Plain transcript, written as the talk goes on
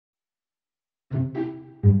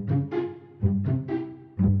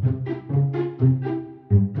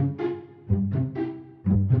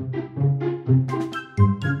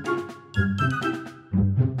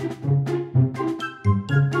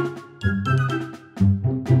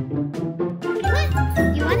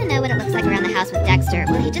With Dexter.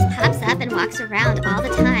 Well, he just pops up and walks around all the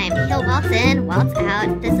time. He'll waltz in, waltz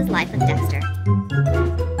out. This is life with Dexter.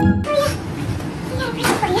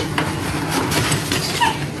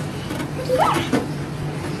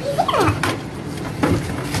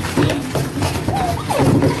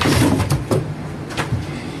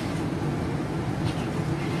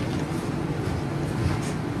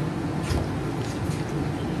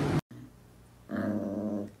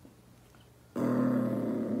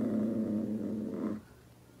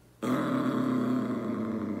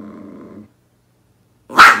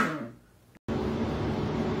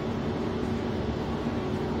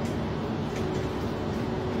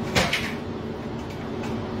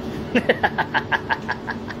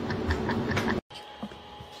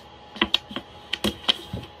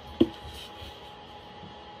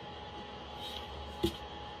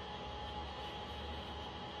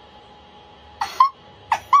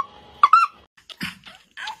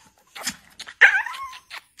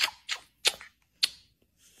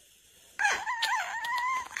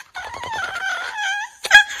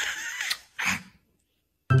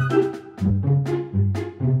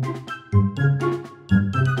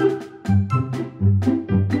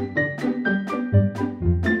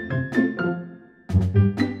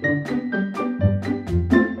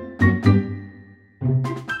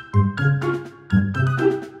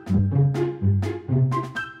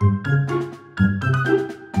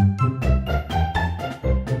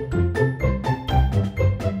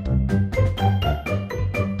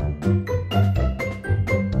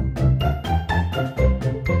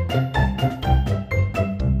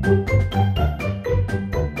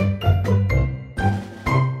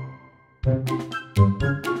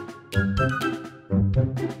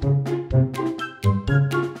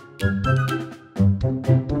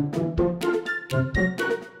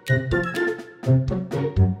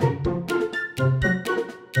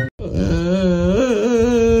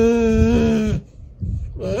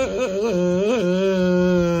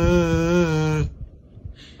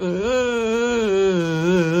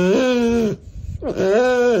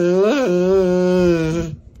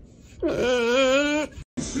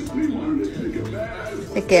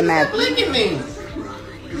 Look at my... Look at me.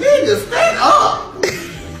 Nigga, stand up.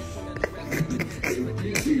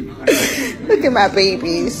 Look at my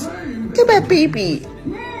babies. Look at my baby.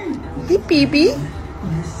 Hey, baby.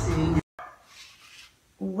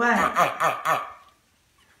 What?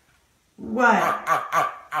 What?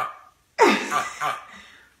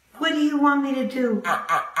 What do you want me to do?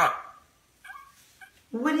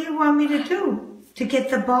 What do you want me to do? To get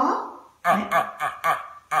the ball?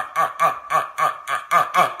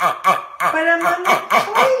 But I'm on the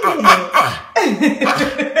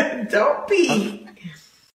toilet. Don't be.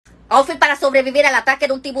 Outfit para sobrevivir al ataque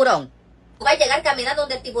de un tiburón. Tú vas a llegar caminando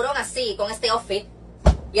donde el tiburón así, con este outfit.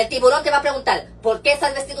 Y el tiburón te va a preguntar, ¿por qué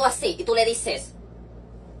estás vestido así? Y tú le dices,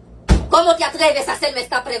 ¿cómo te atreves a hacerme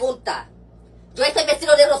esta pregunta? Yo estoy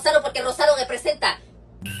vestido de rosado porque el rosado representa...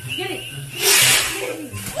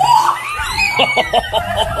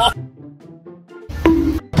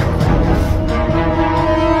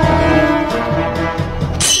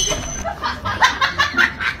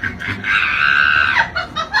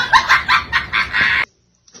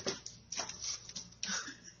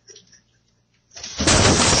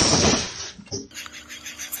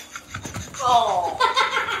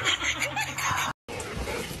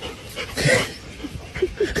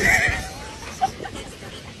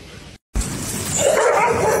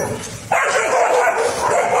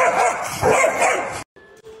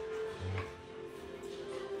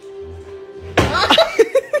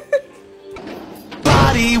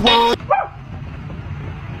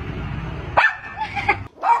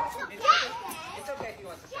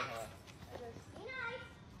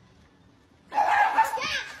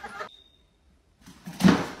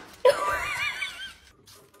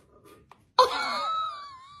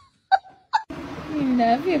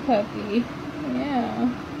 Love you, puppy. Yeah.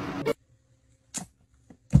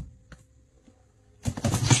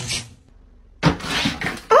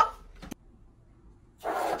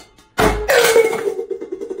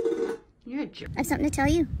 You're a jerk. I have something to tell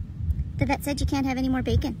you. The vet said you can't have any more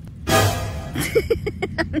bacon.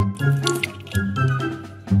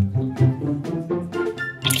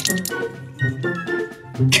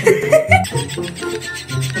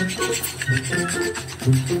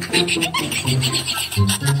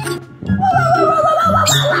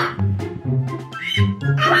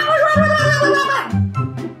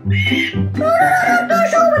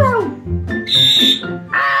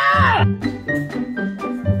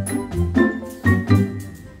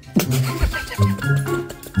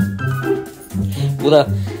 puta.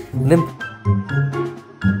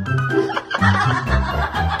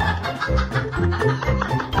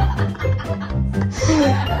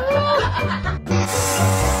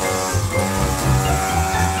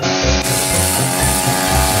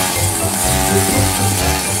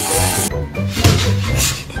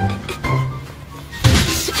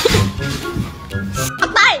 Bắt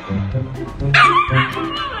tay.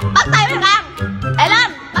 Bắt tay với thằng Ê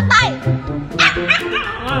lên, bắt tay.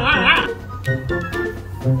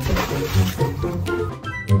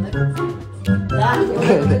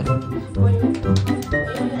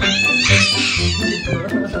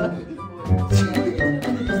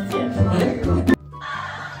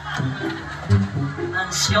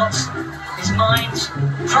 And Scott, his mind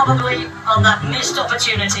probably on that missed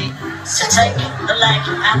opportunity to take the leg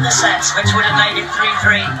and the set, which would have made it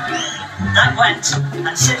 3-3. That went,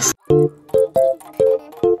 and since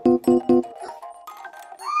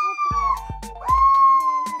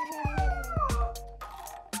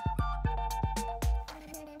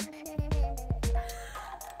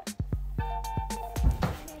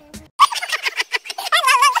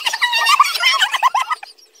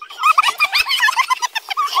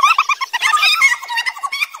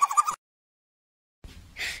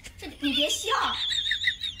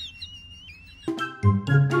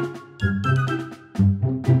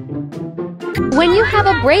When you have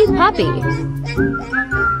a brave puppy.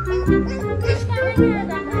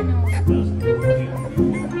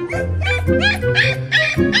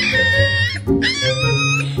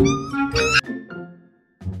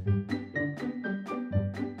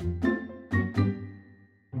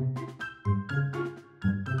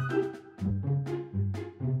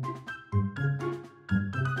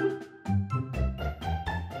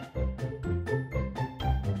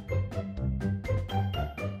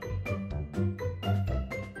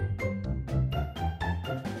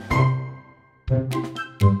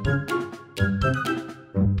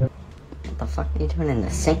 What the fuck are you doing in the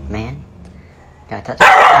sink, man? Can I touch it?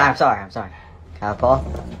 Ah, I'm sorry. Can I Paul?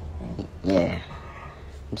 Yeah.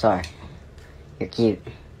 I'm sorry. You're cute.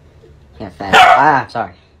 You got fat. Ah, I'm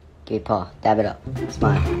sorry. Give me a paw. Dab it up.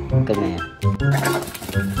 Smile. Good man.